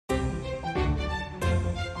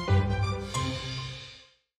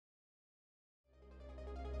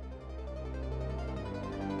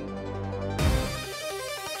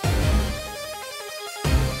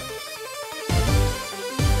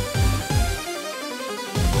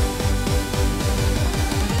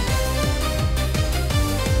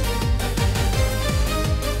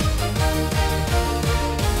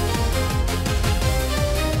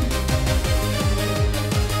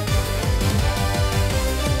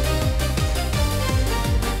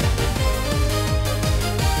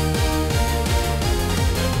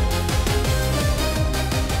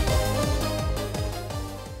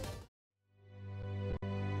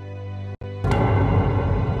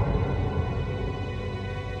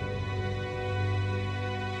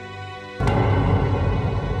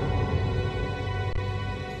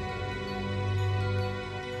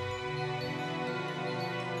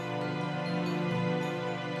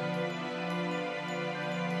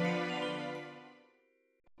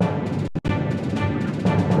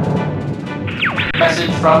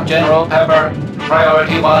Message from General Pepper.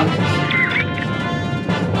 Priority 1.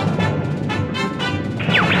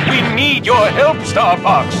 We need your help, Star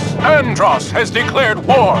Fox. Andross has declared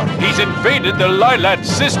war. He's invaded the Lilat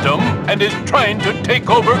system and is trying to take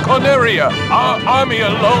over Corneria. Our army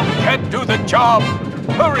alone can't do the job.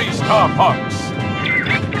 Hurry, Star Fox.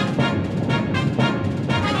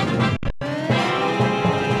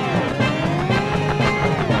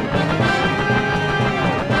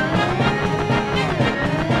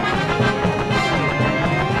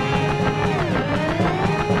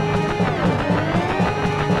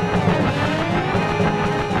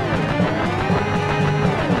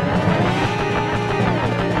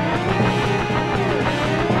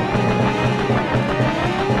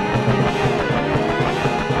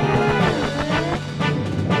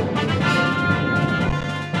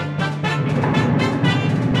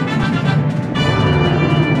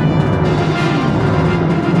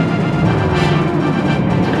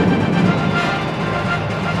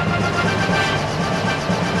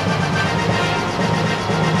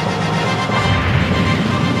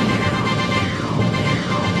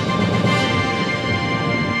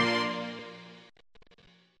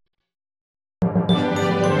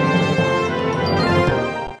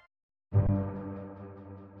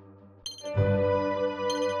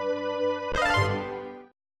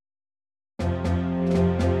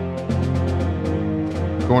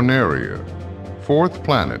 Corneria, fourth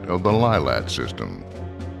planet of the Lilat system.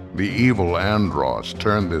 The evil Andross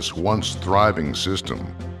turned this once thriving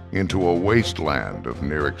system into a wasteland of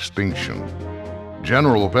near extinction.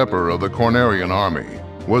 General Pepper of the Cornerian army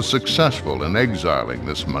was successful in exiling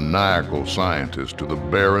this maniacal scientist to the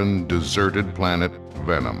barren, deserted planet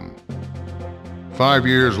Venom. 5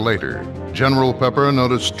 years later, General Pepper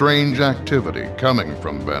noticed strange activity coming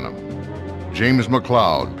from Venom. James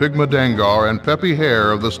McCloud, Pigma Dengar, and Peppy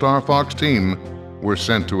Hare of the Star Fox team were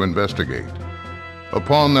sent to investigate.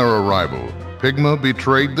 Upon their arrival, Pigma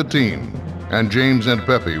betrayed the team, and James and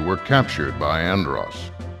Peppy were captured by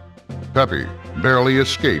Andross. Peppy barely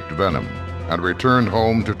escaped Venom and returned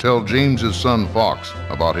home to tell James's son Fox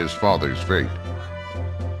about his father's fate.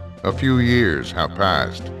 A few years have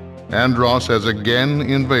passed. Andross has again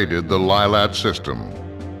invaded the Lilat system.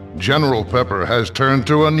 General Pepper has turned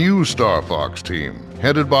to a new Star Fox team,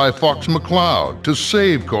 headed by Fox McCloud, to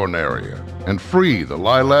save Corneria and free the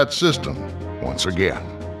Lilat system once again.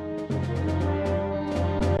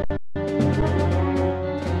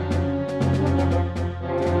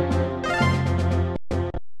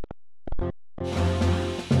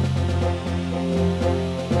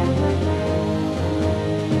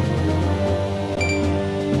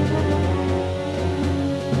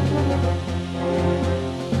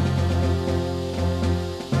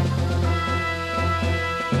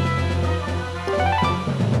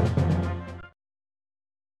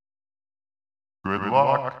 Good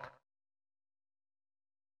luck.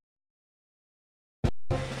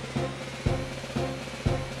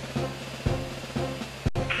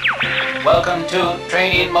 Welcome to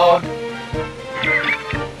training mode.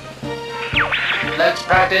 Let's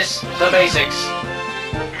practice the basics.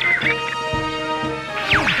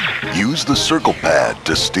 Use the circle pad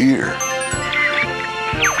to steer.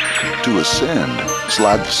 To ascend,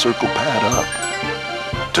 slide the circle pad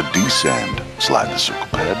up. To descend, slide the circle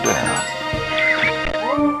pad down.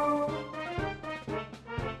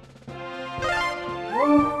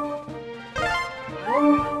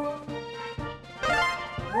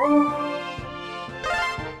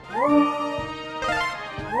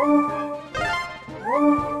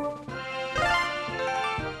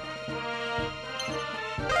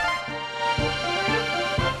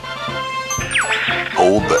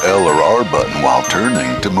 Hold the L or R button while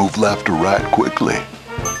turning to move left or right quickly.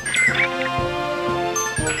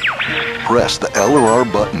 Press the L or R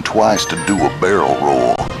button twice to do a barrel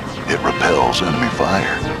roll. It repels enemy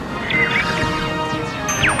fire.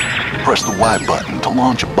 Press the Y button to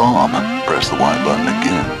launch a bomb. Press the Y button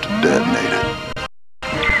again to detonate it.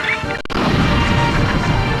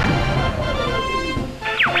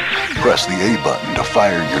 Press the A button to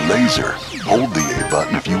fire your laser. Hold the A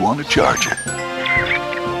button if you want to charge it.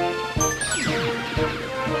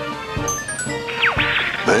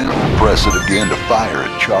 Then press it again to fire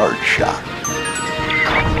a charge shot.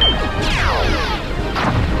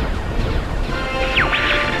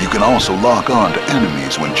 You can also lock on to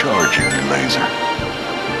enemies when charging your laser.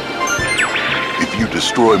 If you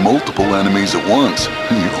destroy multiple enemies at once,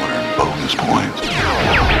 you'll earn bonus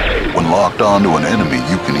points. When locked onto an enemy,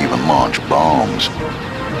 you can even launch bombs.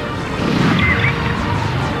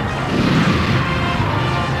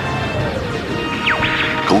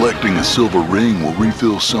 Collecting a silver ring will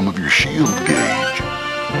refill some of your shield gauge.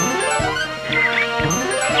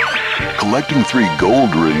 Collecting 3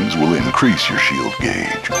 gold rings will increase your shield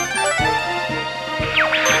gauge.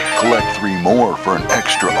 Collect 3 more for an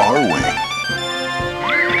extra R-wing.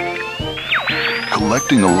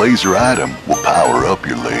 Collecting a laser item will power up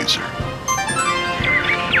your laser.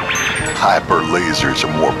 Hyper lasers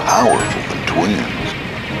are more powerful than twins.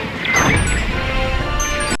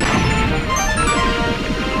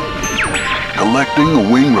 Collecting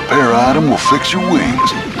a wing repair item will fix your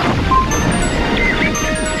wings.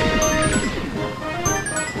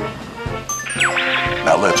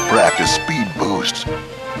 Now let's practice speed boosts.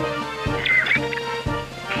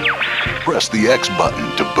 Press the X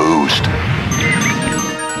button to boost.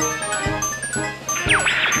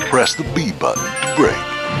 Press the B button to brake.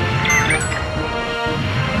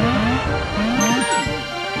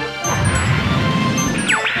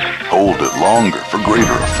 Hold it longer for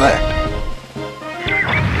greater effect.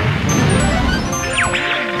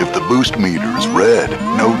 If the boost meter is red,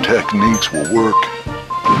 no techniques will work.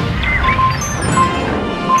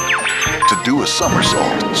 To do a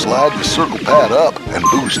somersault, slide the circle pad up and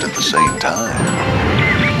boost at the same time.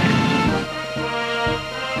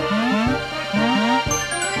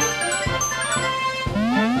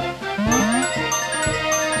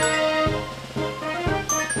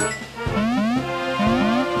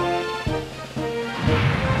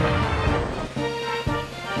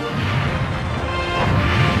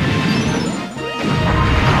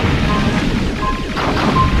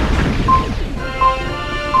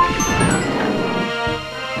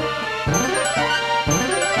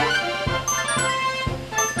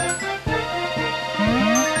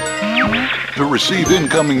 To receive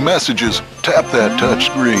incoming messages, tap that touch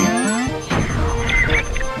screen.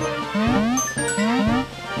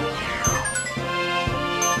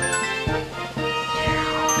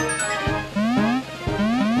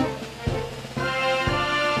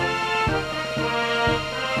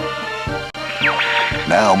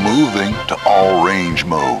 Now moving to all range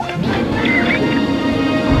mode.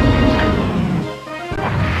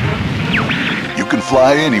 You can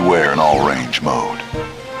fly anywhere in all range mode.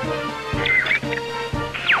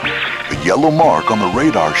 The yellow mark on the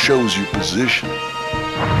radar shows your position.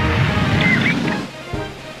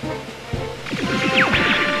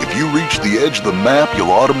 If you reach the edge of the map,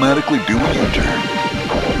 you'll automatically do a U-turn.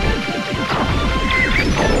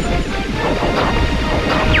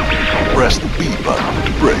 Press the B button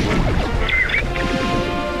to brake.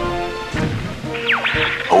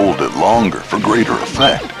 Hold it longer for greater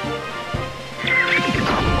effect.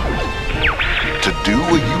 To do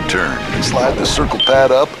a U-turn, slide the circle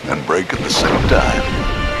pad up and brake at the same time.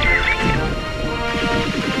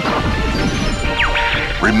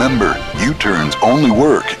 Remember, U-turns only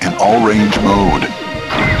work in all range mode.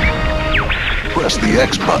 Press the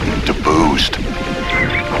X button to boost.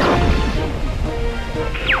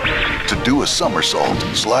 To do a somersault,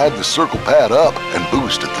 slide the circle pad up and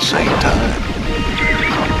boost at the same time.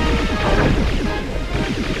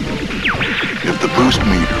 If the boost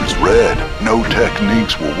meter is red, no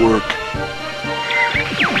techniques will work.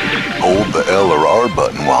 Hold the L or R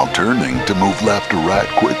button while turning to move left or right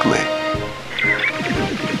quickly.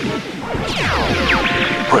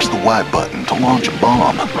 Press the Y button to launch a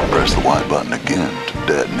bomb. Press the Y button again to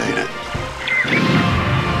detonate it.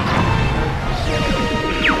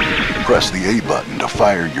 Press the A button to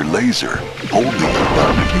fire your laser. Hold the A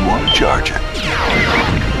button if you want to charge it.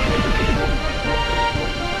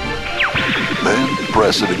 Then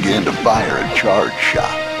press it again to fire a charge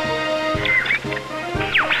shot.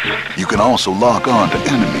 You can also lock on to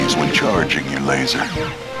enemies when charging your laser.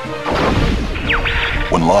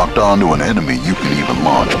 When locked onto an enemy, you can even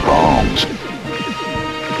launch bombs.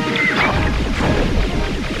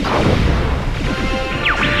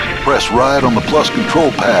 Press right on the plus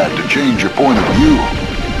control pad to change your point of view.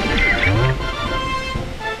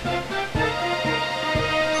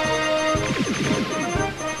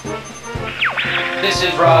 This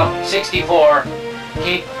is Rob 64.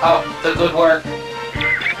 Keep up the good work.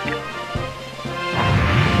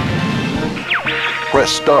 Press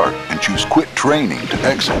start and choose quit training to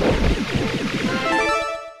exit.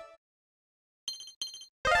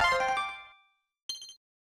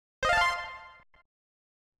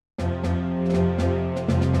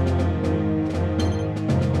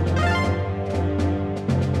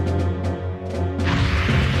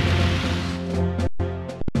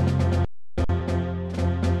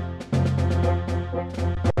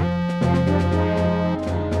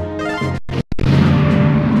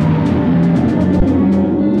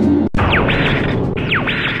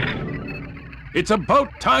 It's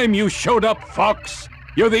about time you showed up, Fox.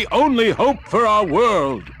 You're the only hope for our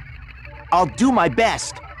world. I'll do my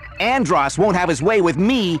best. Andros won't have his way with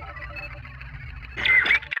me.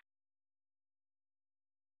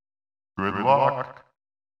 Good luck.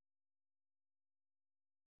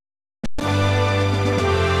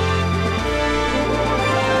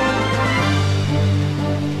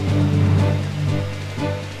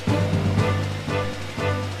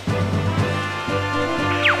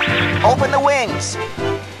 Open the wings!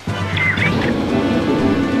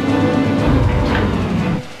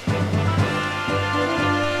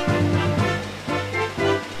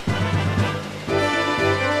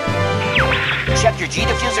 Check your G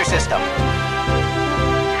diffuser system.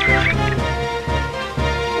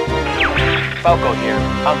 Falco here.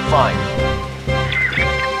 I'm fine.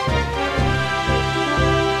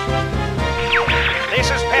 This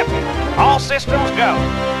is Peppy. All systems go.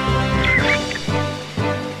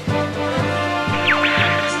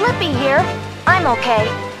 Slippy here. I'm okay.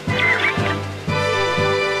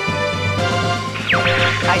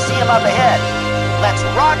 I see him up ahead. Let's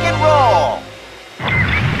rock and roll!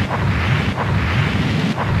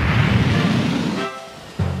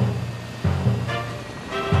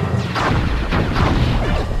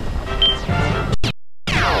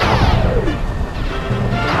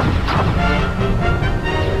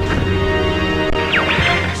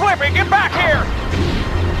 Slippy, get back here!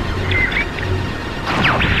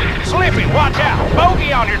 Slippy, watch out!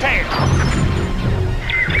 Bogey on your tail!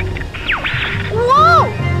 Whoa!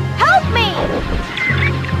 Help me!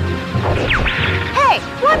 Hey,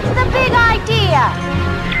 what's the big idea?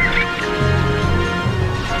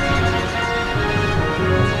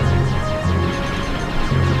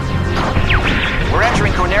 We're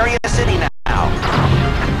entering Corneria City now.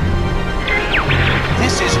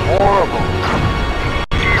 This is horrible.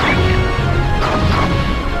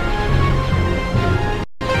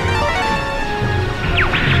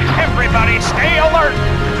 Everybody stay alert!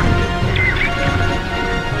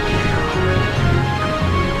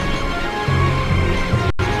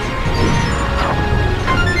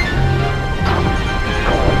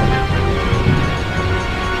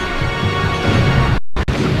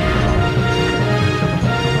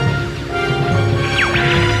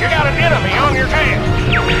 You got an enemy on your tail!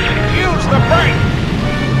 Use the brake!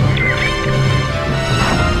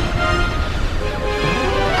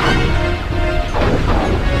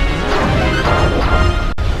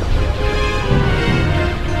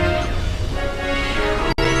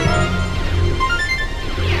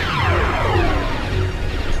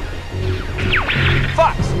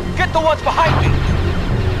 Fox, get the ones behind me!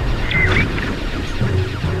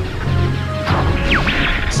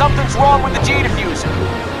 Something's wrong with the G diffuser.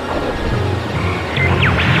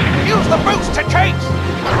 Use the boost to chase!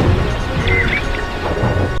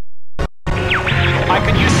 I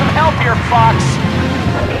could use some help here, Fox.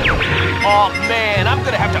 Oh man, I'm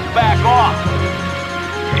gonna have to back off.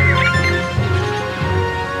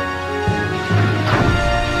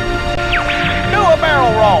 Do a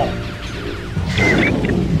barrel roll!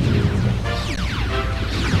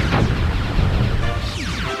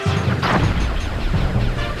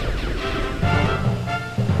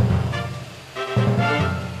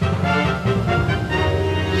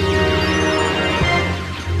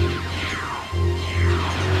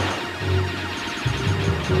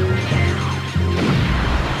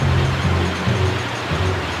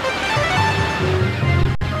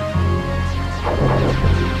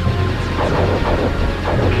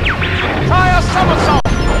 Try a somersault!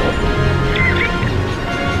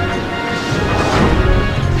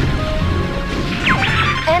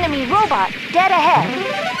 Enemy robot dead ahead.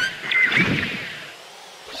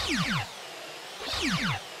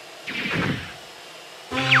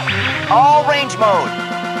 All range mode.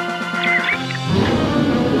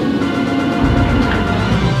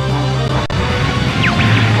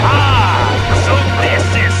 So this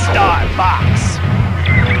is Star Fox.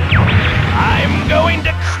 I'm going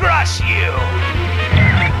to crush you.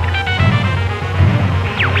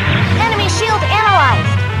 Enemy shield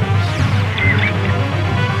analyzed.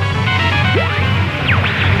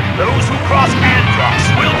 Those who cross Andros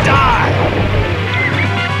will die.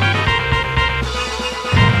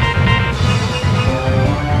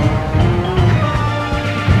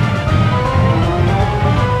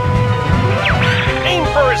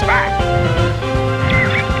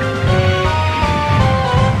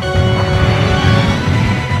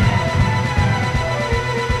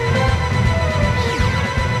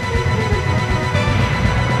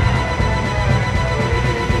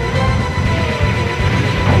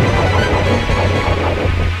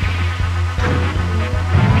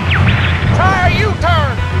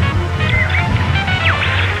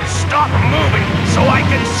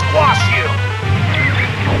 can squash you!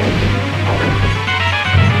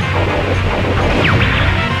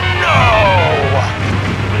 No!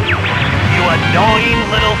 You annoying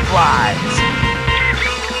little flies!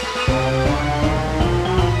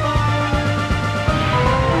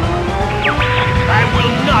 I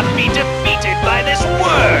will not be defeated by this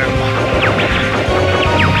worm!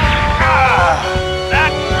 Ah!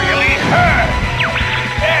 That really hurt!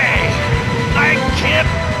 Hey! I can't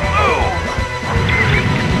move!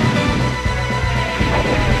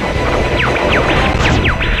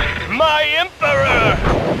 My Emperor!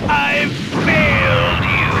 I've failed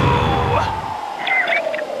you!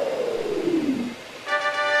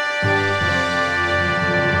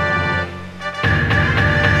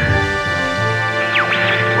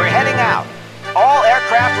 We're heading out. All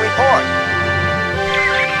aircraft report.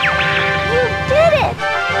 You did it!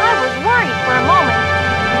 I was worried for a moment.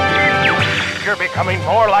 You're becoming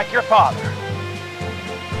more like your father.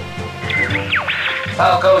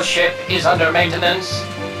 Falco's ship is under maintenance.